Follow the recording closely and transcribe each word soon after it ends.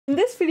In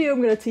this video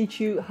I'm going to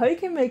teach you how you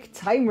can make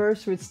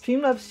timers with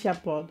Streamlabs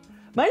Chatbot.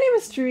 My name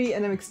is Tree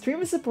and I make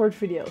streamer support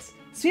videos.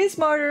 Stream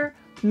smarter,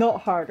 not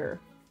harder.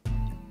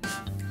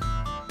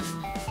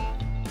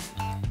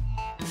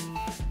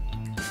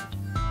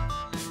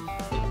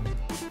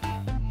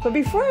 But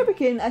before I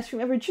begin, I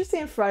stream every Tuesday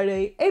and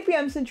Friday, 8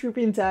 PM Central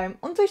European Time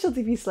on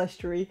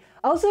twitch.tv/Tree.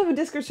 I also have a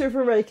Discord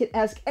server where you can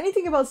ask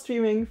anything about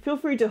streaming. Feel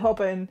free to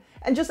hop in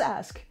and just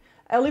ask.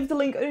 I'll leave the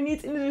link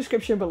underneath in the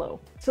description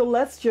below. So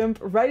let's jump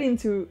right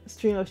into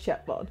Streamlabs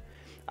Chatbot.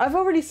 I've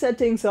already set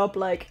things up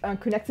like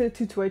connected it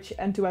to Twitch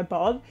and to my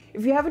bot.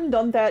 If you haven't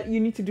done that,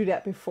 you need to do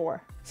that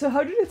before. So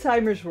how do the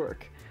timers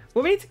work?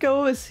 Where we need to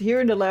go is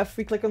here on the left,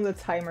 we click on the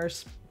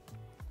timers.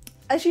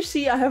 As you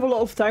see, I have a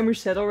lot of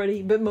timers set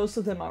already, but most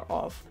of them are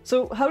off.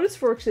 So how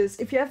this works is,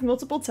 if you have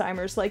multiple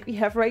timers like we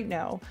have right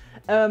now,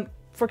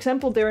 for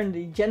example, they're in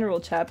the general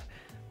tab.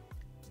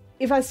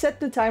 If I set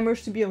the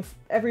timers to be on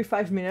every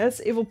 5 minutes,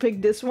 it will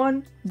pick this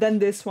one, then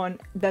this one,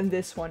 then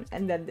this one,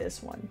 and then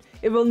this one.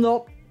 It will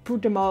not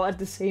put them all at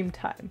the same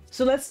time.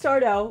 So let's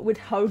start out with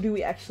how do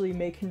we actually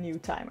make a new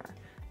timer.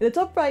 In the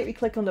top right, we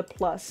click on the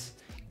plus.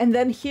 And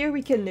then here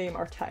we can name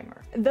our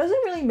timer. It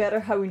doesn't really matter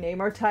how we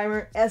name our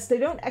timer as they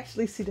don't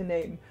actually see the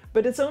name,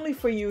 but it's only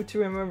for you to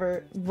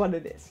remember what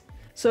it is.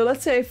 So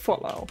let's say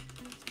follow.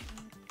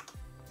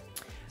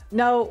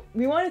 Now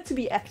we want it to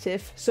be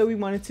active, so we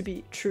want it to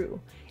be true.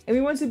 And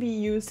we want it to be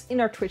used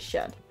in our Twitch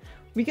chat.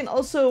 We can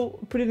also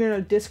put it in our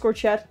Discord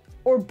chat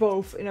or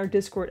both in our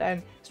Discord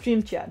and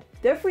Stream chat.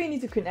 Therefore you need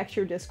to connect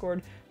your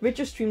Discord with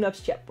your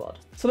Streamlabs chatbot.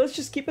 So let's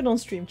just keep it on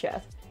Stream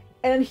chat.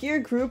 And then here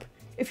group,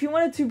 if you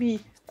want it to be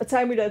a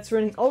timer that's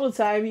running all the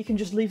time, you can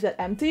just leave that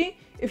empty.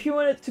 If you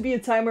want it to be a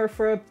timer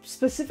for a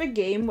specific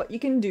game, what you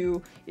can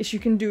do is you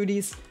can do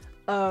these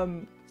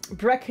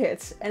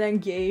brackets and then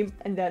game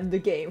and then the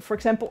game. For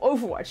example,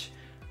 Overwatch.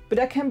 But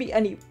that can be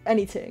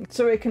anything.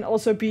 So it can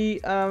also be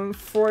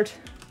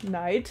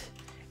Fortnite.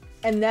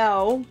 And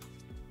now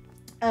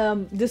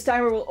this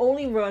timer will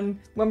only run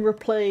when we're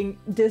playing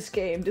this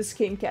game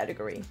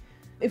category.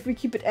 If we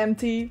keep it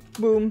empty,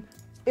 boom,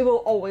 it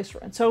will always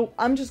run. So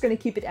I'm just gonna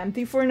keep it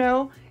empty for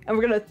now, and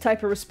we're gonna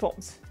type a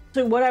response.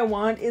 So what I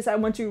want is I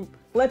want to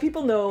let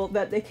people know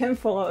that they can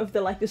follow if they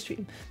like the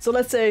stream. So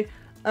let's say,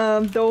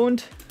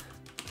 don't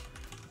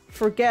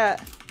forget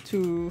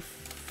to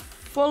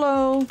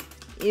follow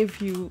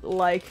if you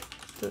like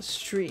the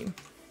stream.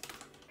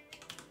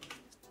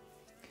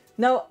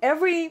 Now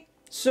every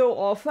so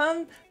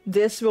often,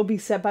 this will be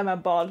set by my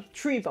bot,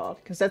 TreeBot,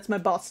 because that's my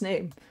bot's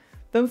name.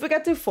 Don't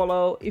forget to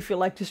follow if you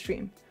like the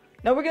stream.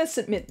 Now we're gonna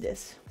submit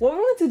this. What we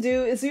want to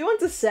do is we want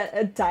to set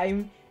a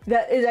time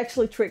that it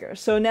actually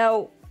triggers. So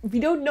now we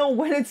don't know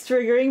when it's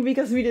triggering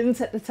because we didn't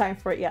set the time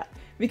for it yet.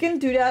 We can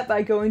do that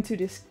by going to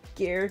this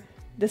gear,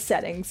 the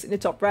settings in the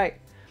top right.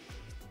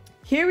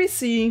 Here we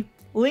see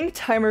link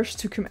timers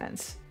to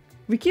commands.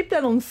 We keep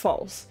that on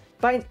false.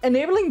 By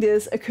enabling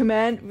this, a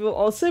command will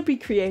also be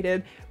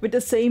created with the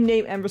same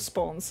name and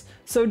response.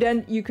 So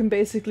then you can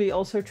basically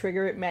also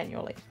trigger it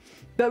manually.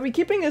 But we're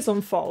keeping this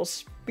on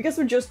false because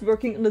we're just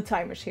working on the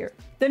timers here.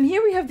 Then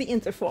here we have the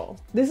interval.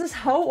 This is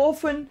how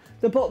often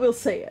the bot will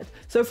say it.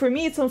 So for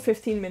me, it's on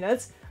 15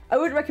 minutes. I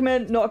would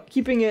recommend not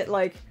keeping it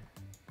like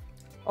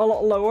a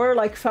lot lower,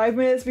 like 5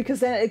 minutes, because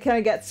then it kind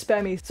of gets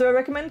spammy. So I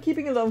recommend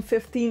keeping it on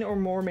 15 or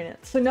more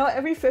minutes. So now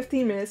every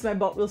 15 minutes, my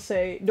bot will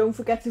say, don't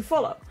forget to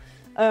follow.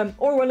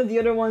 Or one of the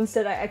other ones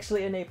that I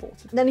actually enabled.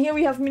 Then here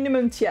we have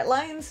minimum chat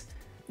lines.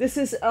 This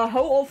is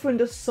how often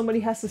does somebody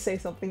has to say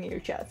something in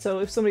your chat. So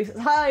if somebody says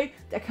hi,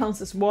 that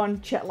counts as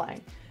one chat line.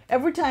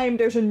 Every time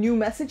there's a new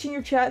message in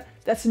your chat,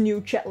 that's a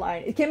new chat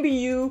line. It can be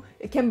you,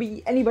 it can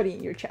be anybody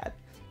in your chat.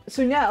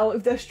 So now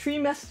if there's 3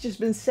 messages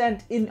been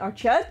sent in our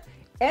chat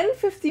and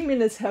 15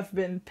 minutes have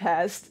been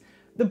passed,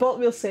 the bot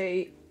will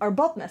say our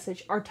bot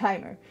message, our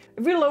timer.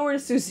 If we lower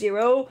this to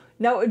 0,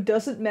 now it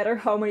doesn't matter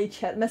how many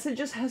chat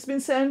messages has been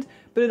sent,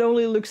 but it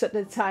only looks at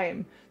the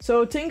time.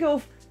 So think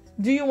of,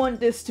 do you want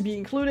this to be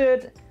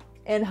included?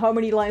 And how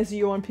many lines do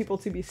you want people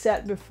to be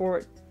set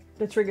before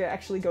the trigger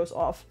actually goes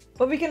off?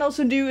 What we can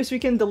also do is we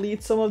can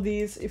delete some of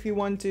these if you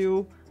want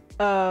to.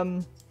 So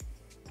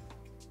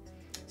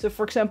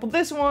for example,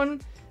 this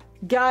one,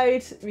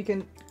 guide, we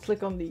can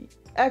click on the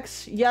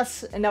X,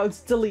 yes, and now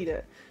it's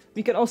deleted.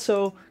 We can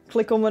also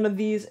click on one of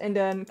these and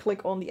then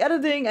click on the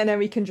editing, and then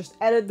we can just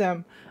edit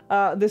them.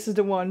 This is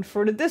the one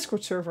for the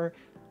Discord server.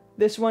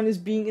 This one is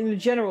being in the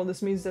general.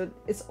 This means that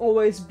it's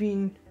always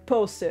being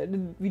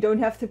posted. We don't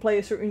have to play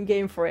a certain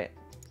game for it.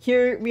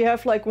 Here we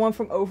have like one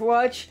from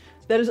Overwatch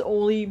that is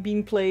only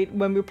being played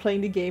when we're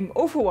playing the game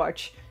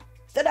Overwatch.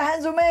 That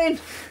hands-on main!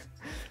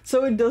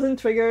 So it doesn't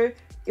trigger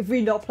if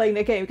we're not playing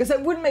that game, because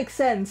that wouldn't make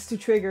sense to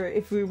trigger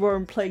if we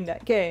weren't playing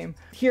that game.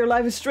 Here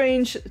Life is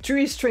Strange,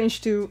 Tree is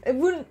Strange too. It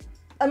wouldn't,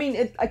 I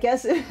mean, I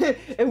guess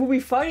it would be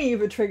funny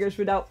if it triggers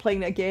without playing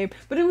that game,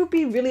 but it would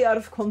be really out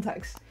of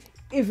context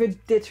if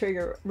it did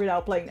trigger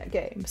without playing that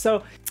game.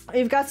 So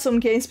we've got some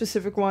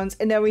game-specific ones,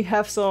 and then we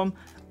have some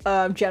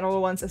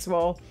general ones as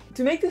well.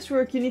 To make this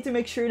work, you need to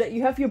make sure that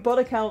you have your bot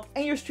account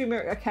and your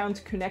streamer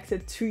account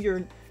connected to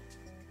your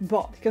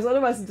bot, because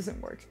otherwise it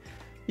doesn't work.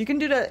 You can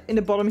do that in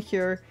the bottom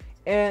here,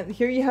 and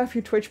here you have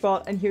your Twitch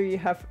bot, and here you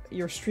have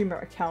your streamer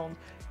account.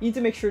 You need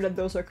to make sure that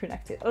those are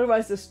connected,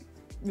 otherwise this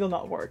will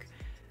not work.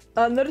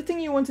 Another thing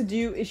you want to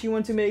do is you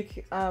want to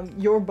make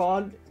your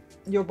bot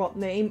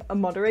name a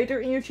moderator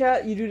in your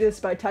chat. You do this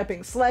by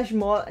typing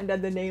 /mod and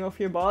then the name of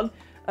your bot.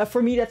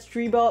 For me, that's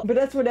Streebot, but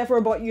that's whatever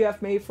bot you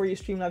have made for your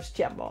Streamlabs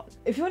Chatbot.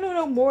 If you want to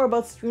know more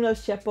about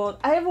Streamlabs Chatbot,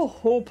 I have a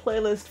whole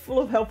playlist full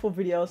of helpful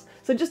videos,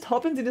 so just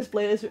hop into this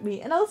playlist with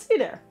me and I'll see you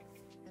there.